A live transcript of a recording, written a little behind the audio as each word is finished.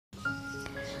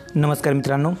नमस्कार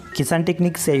मित्रांनो, किसान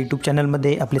टेक्निक्स या यूट्यूब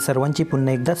चॅनलमध्ये आपले सर्वांचे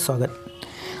पुन्हा एकदा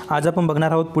स्वागत। आज आपण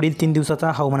बघणार आहोत पुढील 3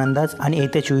 दिवसाचा हवामान अंदाज आणि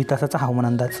येत्या 24 तासाचा हवामान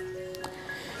अंदाज।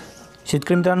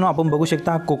 शेतकरी मित्रांनो, आपण बघू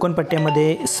शकता कोकण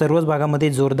पट्ट्यामध्ये सर्वच भागामध्ये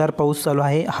जोरदार पाऊस चालू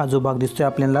आहे। हा जो भाग दिसतोय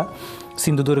आपल्याला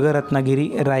सिंधुदुर्ग, रत्नागिरी,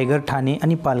 रायगड, ठाणे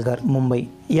आणि पालघर, मुंबई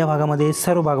या भागामध्ये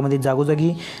सर्व भागामध्ये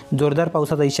जागोजागी जोरदार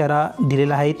पावसाचा इशारा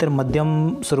दिलेला आहे। तर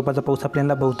मध्यम स्वरूपाचा पाऊस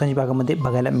आपल्याला बहुतांश भागामध्ये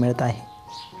बघायला मिळत आहे।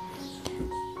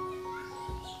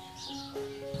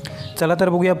 चला तर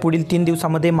बघूया पुढील 3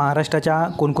 दिवसांमध्ये महाराष्ट्राच्या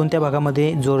कोणकोणत्या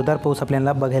भागामध्ये जोरदार पाऊस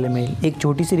आपल्याला बघायला मिळेल। एक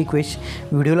छोटीशी रिक्वेस्ट,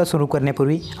 व्हिडिओला सुरू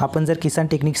करण्यापूर्वी आपण जर किसान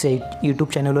टेक्निक्स यूट्यूब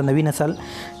चॅनलवर नवीन असाल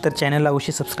तर चॅनलला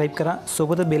अवश्य सबस्क्राईब करा,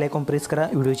 सोबतच बेल आयकॉन प्रेस करा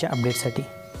व्हिडिओच्या अपडेटसाठी।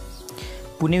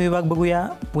 पुणे विभाग बघूया।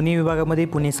 पुणे विभागामध्ये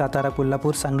पुणे, सातारा,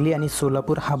 कोल्हापूर, सांगली आणि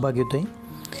सोलापूर हा भाग येतोय।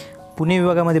 पुणे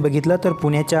विभागामध्ये बघितलं तर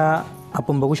पुण्याच्या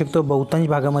आपण बघू शकतो बहुतांश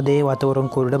भागामध्ये वातावरण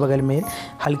कोरडं बघायला मिळेल,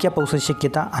 हलक्या पावसाची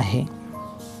शक्यता आहे।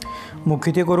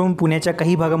 मुख्यत्वे करून पुण्याच्या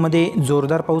काही भागामध्ये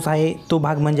जोरदार पाऊस आहे। तो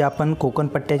भाग म्हणजे आपण कोकण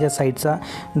पट्ट्याच्या साईडचा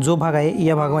जो भाग आहे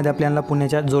या भागामध्ये आपल्याला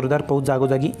पुण्याच्या जोरदार पाऊस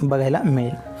जागोजागी बघायला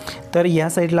मिळेल। तर या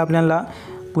साईडला आपल्याला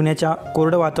पुण्याच्या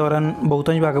कोरडं वातावरण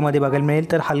बहुतांश भागामध्ये बघायला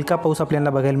मिळेल। तर हलका पाऊस आपल्याला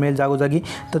बघायला मिळेल जागोजागी,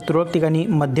 तर तुरळक ठिकाणी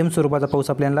मध्यम स्वरूपाचा पाऊस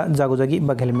आपल्याला जागोजागी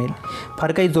बघायला मिळेल।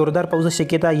 फार काही जोरदार पावसाची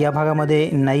शक्यता या भागामध्ये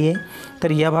नाही आहे,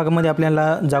 तर या भागामध्ये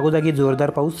आपल्याला जागोजागी जोरदार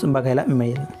पाऊस बघायला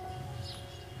मिळेल।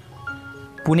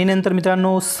 पुणेनंतर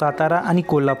मित्रांनो सातारा आणि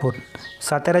कोल्हापूर।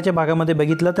 साताऱ्याच्या भागामध्ये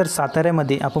बघितलं तर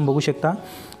साताऱ्यामध्ये आपण बघू शकता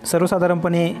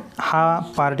सर्वसाधारणपणे हा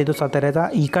पार्ट येतो साताऱ्याचा।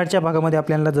 इकडच्या भागामध्ये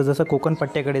आपल्याला जसं कोकण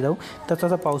पट्ट्याकडे जाऊ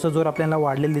तसा पावसाचा जोर आपल्याला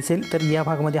वाढलेला दिसेल। तर या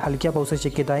भागामध्ये हलक्या पावसाची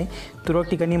शक्यता आहे। तुरळक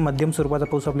ठिकाणी मध्यम स्वरूपाचा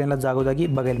पाऊस आपल्याला जागोजागी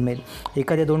बघायला मिळेल।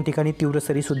 एखाद्या 2 ठिकाणी तीव्र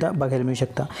सरीसुद्धा बघायला मिळू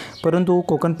शकता। परंतु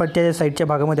कोकण पट्ट्याच्या साईडच्या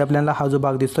भागामध्ये आपल्याला हा जो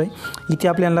भाग दिसतोय इथे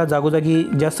आपल्याला जागोजागी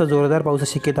जास्त जोरदार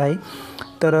पावसाची शक्यता आहे।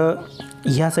 तर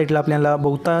ह्या साईडला आपल्याला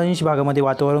बहुतांश भागामध्ये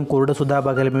वातावरण कोरडंसुद्धा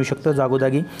बघायला मिळू शकतं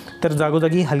जागोजागी। तर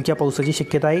जागोजागी हलक्या पावसाची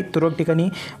शक्यता आहे। तुरळक ठिकाणी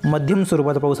मध्यम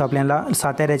स्वरूपाचा पाऊस आपल्याला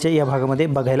साताऱ्याच्या या भागामध्ये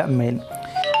बघायला मिळेल।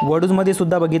 वडूजमध्ये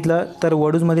सुद्धा बघितलं तर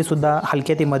वडूजमध्ये सुद्धा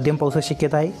हलक्या ते मध्यम पावसाची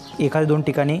शक्यता आहे। एखाद्या 2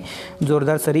 ठिकाणी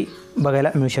जोरदार सरी बघायला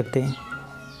मिळू शकते।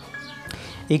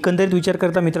 एकंदरीत विचार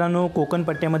करता मित्रांनो, कोकण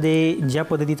पट्ट्यामध्ये ज्या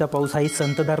पद्धतीचा पाऊस आहे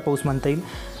संततधार पाऊस म्हणता येईल,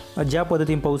 ज्या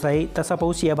पद्धतीने पाऊस आहे तसा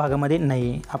पाऊस या भागामध्ये नाही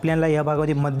आहे। आपल्याला या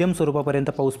भागामध्ये मध्यम स्वरूपापर्यंत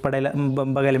पाऊस पडायला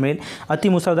बघायला मिळेल।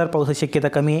 अतिमुसळधार पावसाची शक्यता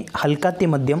कमी आहे, हलका ते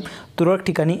मध्यम। तुरळक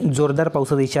ठिकाणी जोरदार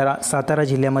पावसाचा इशारा सातारा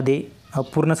जिल्ह्यामध्ये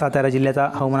पूर्ण सातारा जिल्ह्याचा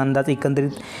हवामान अंदाज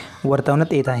एकंदरीत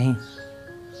वर्तवण्यात येत आहे।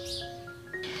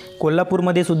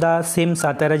 कोल्हापूरमध्ये सुद्धा सेम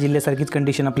सातारा जिल्ह्यासारखीच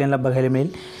कंडिशन आपल्याला बघायला मिळेल।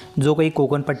 जो काही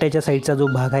कोकण पट्ट्याच्या साईडचा जो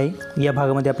भाग आहे या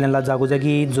भागामध्ये आपल्याला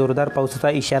जागोजागी जोरदार पावसाचा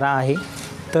इशारा आहे।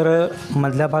 तर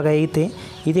मधला भाग आहे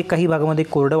इथे काही भागामध्ये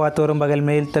कोरडं वातावरण बघायला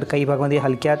मिळेल, तर काही भागामध्ये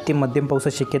हलक्या ते मध्यम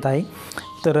पावसाची शक्यता आहे।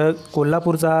 तर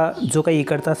कोल्हापूरचा जो काही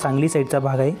इकडचा सांगली साईडचा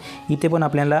भाग आहे इथे पण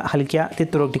आपल्याला हलक्या ते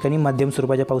तुरळक ठिकाणी मध्यम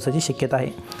स्वरूपाच्या पावसाची शक्यता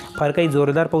आहे। फार काही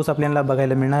जोरदार पाऊस आपल्याला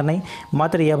बघायला मिळणार नाही,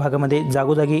 मात्र या भागामध्ये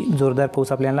जागोजागी जोरदार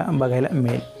पाऊस आपल्याला बघायला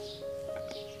मिळेल।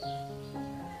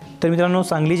 तर मित्रांनो,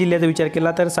 सांगली जिल्ह्याचा विचार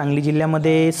केला तर सांगली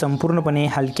जिल्ह्यामध्ये संपूर्णपणे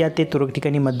हलक्या ते तुरळक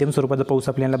ठिकाणी मध्यम स्वरूपाचा पाऊस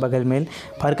आपल्याला बघायला मिळेल।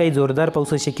 फार काही जोरदार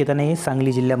पावसाची शक्यता नाही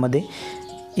सांगली जिल्ह्यामध्ये।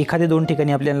 एखाद्या 2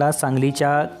 ठिकाणी आपल्याला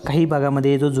सांगलीच्या काही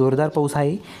भागामध्ये जो जोरदार पाऊस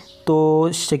आहे तो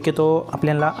शक्यतो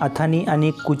आपल्याला अथानी आणि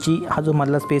कुची हा जो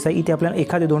मधला स्पेस आहे इथे आपल्याला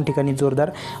एखाद्या 2 ठिकाणी जोरदार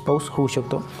पाऊस होऊ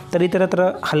शकतो। तर इतरत्र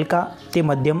हलका ते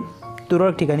मध्यम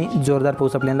तुरळक ठिकाणी जोरदार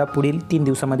पाऊस आपल्याला पुढील 3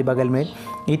 दिवसांमध्ये बघायला मिळेल।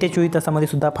 येत्या 24 तासामध्ये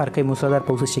सुद्धा फार काही मुसळधार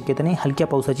पावसाची शक्यता नाही, हलक्या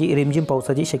पावसाची रिमझिम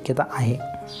पावसाची शक्यता आहे।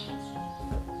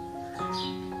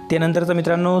 त्यानंतरचं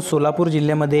मित्रांनो सोलापूर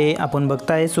जिल्ह्यामध्ये आपण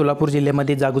बघताय, सोलापूर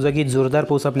जिल्ह्यामध्ये जागोजागी जोरदार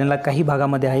पाऊस आपल्याला काही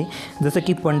भागामध्ये आहे। जसं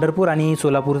की पंढरपूर आणि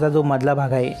सोलापूरचा जो मधला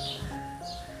भाग आहे,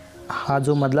 हा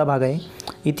जो मधला भाग आहे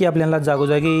इथे आपल्याला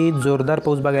जागोजागी जोरदार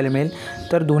पाऊस बघायला मिळेल।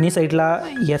 तर दोन्ही साईडला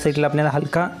या साईडला आपल्याला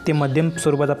हलका ते मध्यम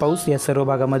स्वरूपाचा पाऊस या सर्व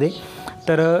भागामध्ये।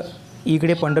 तर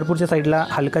इकडे पंढरपूरच्या साईडला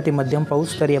हलका ते मध्यम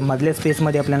पाऊस, तर या मधल्या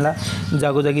स्पेसमध्ये आपल्याला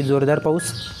जागोजागी जोरदार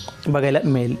पाऊस बघायला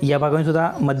मिळेल। या भागामध्ये सुद्धा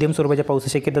मध्यम स्वरूपाच्या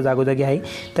पावसाची शक्यता जागोजागी आहे।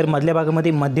 तर मधल्या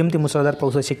भागामध्ये मध्यम ते मुसळधार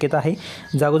पावसाची शक्यता आहे।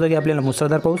 जागोजागी आपल्याला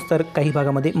मुसळधार पाऊस, तर काही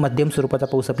भागामध्ये मध्यम स्वरूपाचा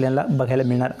पाऊस आपल्याला बघायला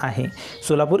मिळणार आहे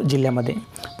सोलापूर जिल्ह्यामध्ये।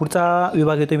 पुढचा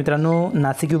विभाग येतो मित्रांनो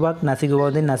नाशिक विभाग। नाशिक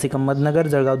विभागामध्ये नाशिक, अहमदनगर,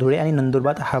 जळगाव, धुळे आणि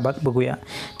नंदुरबार हा भाग बघूया।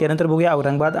 त्यानंतर बघूया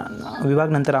औरंगाबाद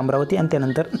विभाग, नंतर अमरावती आणि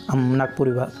त्यानंतर नागपूर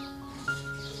विभाग।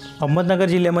 अहमदनगर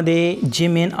जिल्ह्यामध्ये जे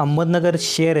मेन अहमदनगर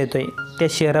शहर येतो आहे त्या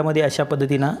शहरामध्ये अशा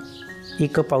पद्धतीनं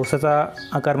एक पावसाचा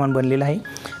आकारमान बनलेला आहे।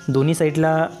 दोन्ही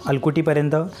साईडला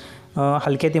अलकुटीपर्यंत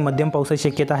हलक्या ते मध्यम पावसाची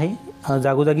शक्यता आहे।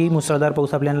 जागोजागी मुसळधार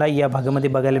पाऊस आपल्याला या भागामध्ये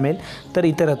बघायला मिळेल। तर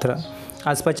इतरत्र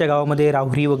आसपासच्या गावामध्ये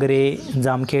राहुरी वगैरे,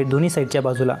 जामखेड दोन्ही साईडच्या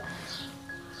बाजूला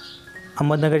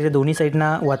अहमदनगरच्या दोन्ही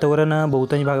साईडना वातावरण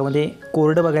बहुतांश भागामध्ये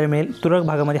कोरडं बघायला मिळेल. तुरळक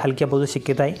भागामध्ये हलक्या पावसाची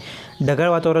शक्यता आहे. ढगाळ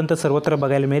वातावरण तर सर्वत्र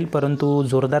बघायला मिळेल, परंतु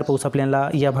जोरदार पाऊस आपल्याला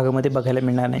या भागामध्ये बघायला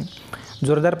मिळणार नाही.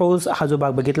 जोरदार पाऊस हा जो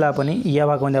भाग बघितला आपण या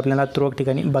भागामध्ये आपल्याला तुरळक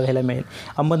ठिकाणी बघायला मिळेल.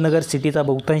 अहमदनगर सिटीचा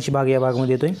बहुतांश भाग या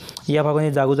भागामध्ये येतो आहे. या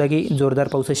भागामध्ये जागोजागी जोरदार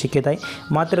पावसाची शक्यता आहे.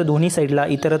 मात्र दोन्ही साईडला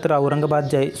इतरत्र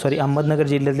अहमदनगर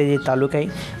जिल्ह्यातले जे तालुके आहे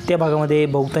त्या भागामध्ये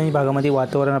बहुतांश भागामध्ये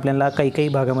वातावरण आपल्याला काही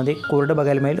भागामध्ये कोरडं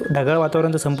बघायला मिळेल. ढगाळ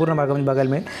वातावरण तर संपूर्ण भागामध्ये बघायला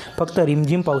मिळेल. फक्त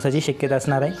रिमझिम पावसाची शक्यता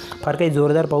असणार आहे. फार काही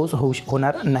जोरदार पाऊस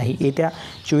होणार नाही येत्या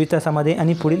 24 तासामध्ये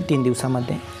आणि पुढील 3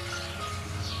 दिवसामध्ये.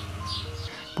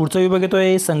 पुढचा विभाग येतो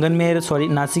आहे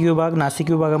नाशिक विभाग. नाशिक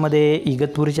विभागामध्ये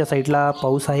इगतपुरीच्या साईडला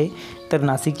पाऊस आहे, तर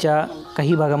नाशिकच्या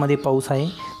काही भागामध्ये पाऊस आहे,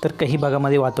 तर काही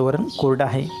भागामध्ये वातावरण कोरडं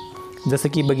आहे. जसं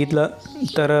की बघितलं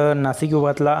तर नाशिक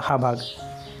विभागातला हा भाग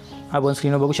आपण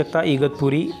स्क्रीनवर बघू शकता.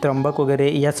 इगतपुरी, त्र्यंबक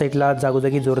वगैरे या साईडला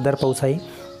जागोजागी जोरदार पाऊस आहे.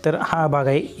 तर हा भाग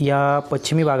आहे या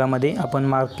पश्चिमी भागामध्ये आपण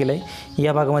मार्क केलं आहे.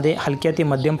 या भागामध्ये हलक्या ते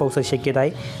मध्यम पावसाची शक्यता आहे.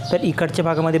 तर इकडच्या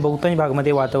भागामध्ये बहुतांश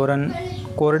भागामध्ये वातावरण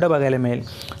कोरडं बघायला मिळेल.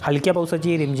 हलक्या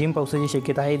पावसाची रिमझिम पावसाची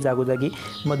शक्यता आहे. जागोजागी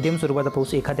मध्यम स्वरूपाचा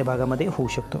पाऊस एखाद्या भागामध्ये होऊ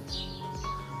शकतो.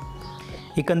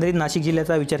 एकंदरीत नाशिक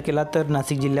जिल्ह्याचा विचार केला तर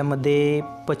नाशिक जिल्ह्यामध्ये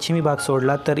पश्चिमी भाग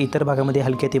सोडला तर इतर भागामध्ये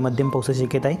हलक्या ते मध्यम पावसाची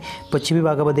शक्यता आहे. पश्चिमी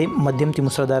भागामध्ये मध्यम ते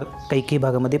मुसळधार काही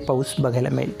भागामध्ये पाऊस बघायला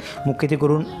मिळेल. मुख्यत्वे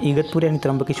करून इगतपुरी आणि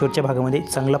त्र्यंबकेश्वरच्या भागामध्ये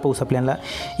चांगला पाऊस आपल्याला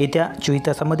येत्या 24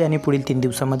 तासामध्ये आणि पुढील 3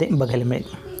 दिवसामध्ये बघायला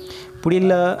मिळेल.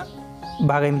 पुढील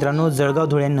भाग आहे मित्रांनो जळगाव,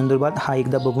 धुळे आणि नंदुरबार. हा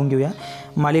एकदा बघून घेऊया.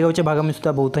 मालेगावच्या भागामध्ये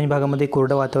सुद्धा बहुतांश भागामध्ये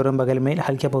कोरडं वातावरण बघायला मिळेल.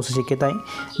 हलक्या पावसाची शक्यता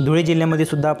आहे. धुळे जिल्ह्यामध्ये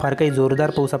सुद्धा फार काही जोरदार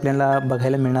पाऊस आपल्याला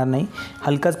बघायला मिळणार नाही.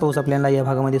 हलकाच पाऊस आपल्याला या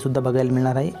भागामध्ये सुद्धा बघायला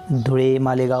मिळणार आहे. धुळे,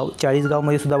 मालेगाव,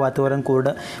 चाळीसगावमध्ये सुद्धा वातावरण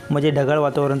कोरडं म्हणजे ढगाळ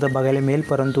वातावरण तर बघायला मिळेल,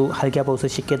 परंतु हलक्या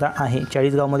पावसाची शक्यता आहे.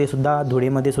 चाळीसगावमध्ये सुद्धा,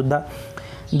 धुळेमध्ये सुद्धा,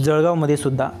 जळगावमध्ये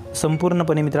सुद्धा.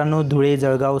 संपूर्णपणे मित्रांनो धुळे,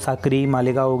 जळगाव, साक्री,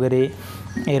 मालेगाव वगैरे,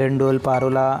 एरंडोल,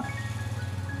 पारोला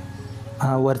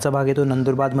वरचा भाग येतो.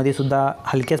 नंदुरबारमध्ये सुद्धा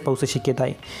हलक्याच पावसाची शक्यता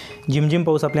आहे. झिमझिम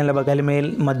पाऊस आपल्याला बघायला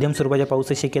मिळेल. मध्यम स्वरूपाच्या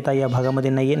पावसाची शक्यता या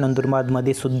भागामध्ये नाही आहे.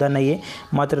 नंदुरबारमध्ये सुद्धा नाही आहे.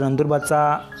 मात्र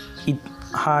नंदुरबारचा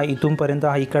इथूनपर्यंत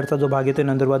हा इकडचा जो भाग येतो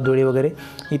नंदुरबार, धुळे वगैरे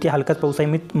इथे हलकाच पाऊस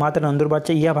आहे. मात्र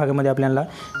नंदुरबारच्या या भागामध्ये आपल्याला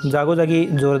जागोजागी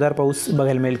जोरदार पाऊस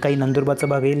बघायला मिळेल. काही नंदुरबारचा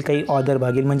भाग येईल, काही ऑदर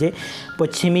भाग येईल, म्हणजे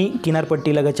पश्चिमी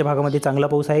किनारपट्टी लगतच्या भागामध्ये चांगला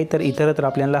पाऊस आहे, तर इतरत्र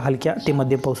आपल्याला हलक्या ते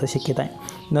मध्यम पावसाची शक्यता आहे.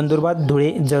 नंदुरबार,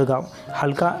 धुळे, जळगाव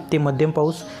हलका ते मध्यम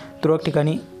पाऊस. तुरळक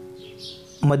ठिकाणी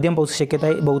मध्यम पावसाची शक्यता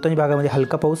आहे. बहुतांश भागामध्ये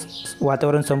हलका पाऊस,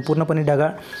 वातावरण संपूर्णपणे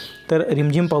ढगाळ, तर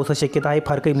रिमझिम पावसाची शक्यता आहे.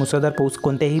 फार काही मुसळधार पाऊस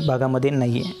कोणत्याही भागामध्ये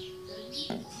नाही आहे.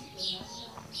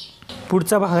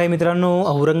 पुढचा भाग आहे मित्रांनो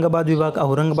औरंगाबाद विभाग.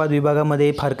 औरंगाबाद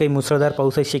विभागामध्ये फार काही मुसळधार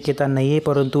पावसाची शक्यता नाही आहे,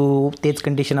 परंतु तेच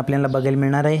कंडिशन आपल्याला बघायला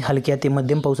मिळणार आहे. हलक्या ते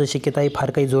मध्यम पावसाची शक्यता आहे.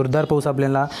 फार काही जोरदार पाऊस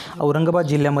आपल्याला औरंगाबाद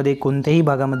जिल्ह्यामध्ये कोणत्याही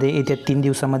भागामध्ये येत्या 3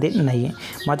 दिवसामध्ये नाही आहे.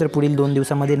 मात्र पुढील 2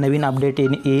 दिवसामध्ये नवीन अपडेट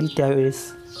येईल,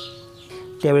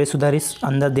 त्यावेळेस सुधारित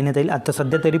अंदाज देण्यात येईल. आता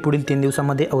सध्या तरी पुढील 3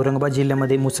 दिवसामध्ये औरंगाबाद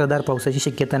जिल्ह्यामध्ये मुसळधार पावसाची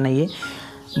शक्यता नाही आहे.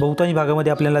 बहुतांश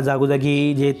भागामध्ये आपल्याला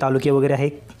जागोजागी जे तालुके वगैरे आहे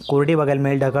कोरडे बघायला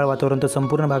मिळेल. ढगाळ वातावरण तर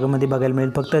संपूर्ण भागामध्ये बघायला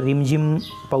मिळेल. फक्त रिमझिम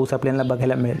पाऊस आपल्याला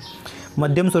बघायला मिळेल.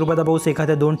 मध्यम स्वरूपाचा पाऊस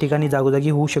एखाद्या 2 ठिकाणी जागोजागी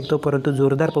होऊ शकतो, परंतु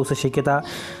जोरदार पावसाची शक्यता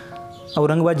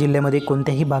औरंगाबाद जिल्ह्यामध्ये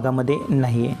कोणत्याही भागामध्ये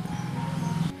नाही आहे.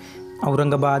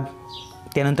 औरंगाबाद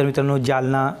त्यानंतर मित्रांनो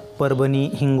जालना, परभणी,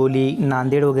 हिंगोली,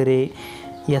 नांदेड वगैरे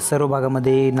या सर्व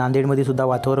भागामध्ये, नांदेडमध्ये सुद्धा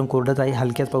वातावरण कोरडंच आहे.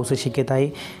 हलक्याच पावसाची शक्यता आहे.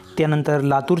 त्यानंतर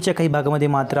लातूरच्या काही भागामध्ये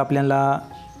मात्र आपल्याला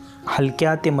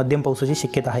हलक्या ते मध्यम पावसाची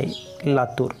शक्यता आहे.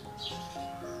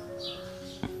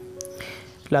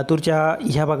 लातूरच्या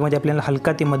ह्या भागामध्ये आपल्याला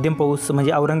हलका ते मध्यम पाऊस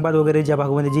म्हणजे औरंगाबाद वगैरे ज्या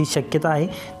भागामध्ये जी शक्यता आहे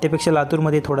त्यापेक्षा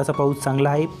लातूरमध्ये थोडासा पाऊस चांगला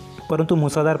आहे, परंतु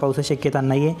मुसळधार पावसाची शक्यता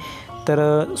नाही आहे.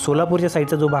 तर सोलापूरच्या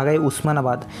साईडचा जो भाग आहे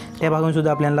उस्मानाबाद, त्या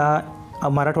भागातूनसुद्धा आपल्याला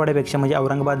मराठवाड्यापेक्षा म्हणजे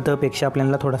औरंगाबादपेक्षा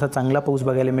आपल्याला थोडासा चांगला पाऊस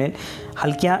बघायला मिळेल.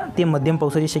 हलक्या ते मध्यम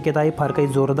पावसाची शक्यता आहे. फार काही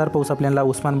जोरदार पाऊस आपल्याला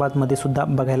उस्मानाबादमध्ये सुद्धा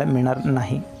बघायला मिळणार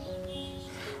नाही.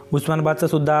 उस्मानाबादचा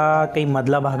सुद्धा काही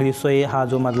मधला भाग दिसतो आहे. हा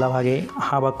जो मधला भाग आहे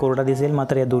हा भाग कोरडा दिसेल,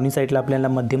 मात्र या दोन्ही साईडला आपल्याला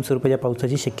मध्यम स्वरूपाच्या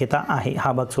पावसाची शक्यता आहे.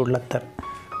 हा भाग सोडला तर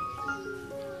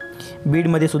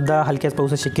बीडमध्ये सुद्धा हलक्याच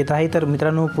पावसाची शक्यता आहे. तर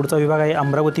मित्रांनो पुढचा विभाग आहे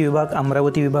अमरावती विभाग.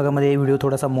 अमरावती विभागामध्ये व्हिडिओ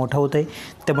थोडासा मोठा होत आहे,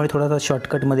 त्यामुळे थोडासा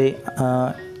शॉर्टकटमध्ये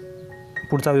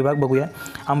पुढचा विभाग बघूया.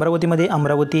 अमरावतीमध्ये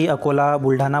अमरावती, अकोला,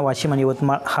 बुलढाणा, वाशिम आणि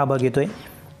यवतमाळ हा भाग येतो आहे.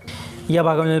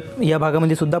 या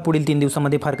भागामध्ये सुद्धा पुढील 3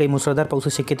 दिवसामध्ये फार काही मुसळधार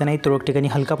पावसाची शक्यता नाही. तुरळक ठिकाणी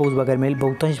हलका पाऊस बघायला मिळेल.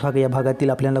 बहुतांश भाग या भागातील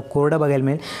आपल्याला कोरडा बघायला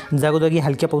मिळेल. जागोजागी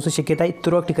हलक्या पावसाची शक्यता आहे.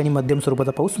 तुरळक ठिकाणी मध्यम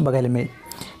स्वरूपाचा पाऊस बघायला मिळेल.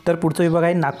 तर पुढचा विभाग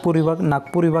आहे नागपूर विभाग.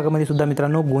 नागपूर विभागामध्ये सुद्धा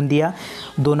मित्रांनो गोंदिया,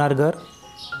 दोनारगर,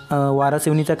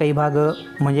 वारासिवनीचा काही भाग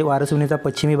म्हणजे वारासिवनीचा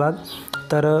पश्चिमी भाग,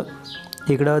 तर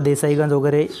इकडं देसाईगंज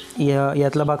वगैरे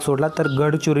यातला भाग सोडला तर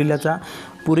गडचिरोलीचा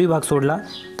पूर्वी भाग सोडला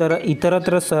तर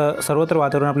इतरत्र सर्वत्र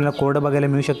वातावरण आपल्याला कोरडं बघायला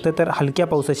मिळू शकतं. तर हलक्या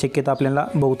पावसाची शक्यता आपल्याला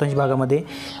बहुतांश भागामध्ये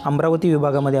अमरावती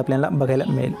विभागामध्ये आपल्याला बघायला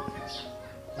मिळेल.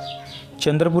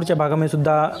 चंद्रपूरच्या भागामध्ये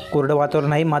सुद्धा कोरडं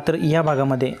वातावरण आहे, मात्र या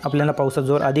भागामध्ये आपल्याला पावसाचा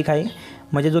जोर अधिक आहे.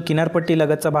 म्हणजे जो किनारपट्टी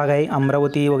लगतचा भाग आहे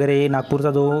अमरावती वगैरे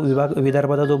नागपूरचा जो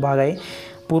विदर्भाचा जो भाग आहे,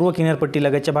 पूर्व किनारपट्टी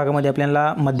लगतच्या भागामध्ये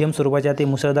आपल्याला मध्यम स्वरूपाच्या ते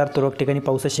मुसळधार तुरळक ठिकाणी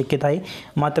पावसाची शक्यता आहे.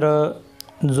 मात्र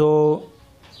जो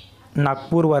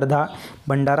नागपूर, वर्धा,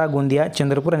 भंडारा, गोंदिया,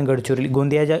 चंद्रपूर आणि गडचिरोली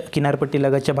गोंदियाच्या किनारपट्टी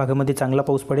लगतच्या भागामध्ये चांगला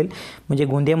पाऊस पडेल. म्हणजे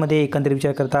गोंदियामध्ये एकंदरीत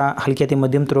विचार करता हलक्या ते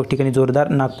मध्यम तुरळक ठिकाणी जोरदार,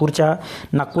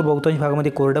 नागपूर बहुतांश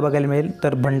भागामध्ये कोरडं बघायला मिळेल.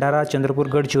 तर भंडारा, चंद्रपूर,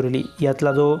 गडचिरोली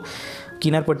यातला जो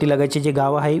किनारपट्टी लगतचे जे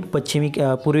गावं आहे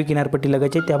पूर्वी किनारपट्टी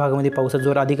लगतचे त्या भागामध्ये पावसाचा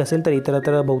जोर अधिक असेल. तर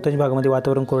इतरत्र बहुतांश भागामध्ये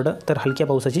वातावरण कोरडं तर हलक्या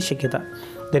पावसाची शक्यता.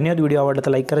 धन्यवाद. व्हिडिओ आवडला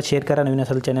तर लाईक करा, शेअर करा, नवीन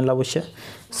असेल चॅनलला अवश्य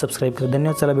सबस्क्राईब करा.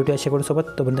 धन्यवाद. चला भेटूया अशा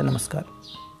कोणासोबत. तोपर्यंत नमस्कार.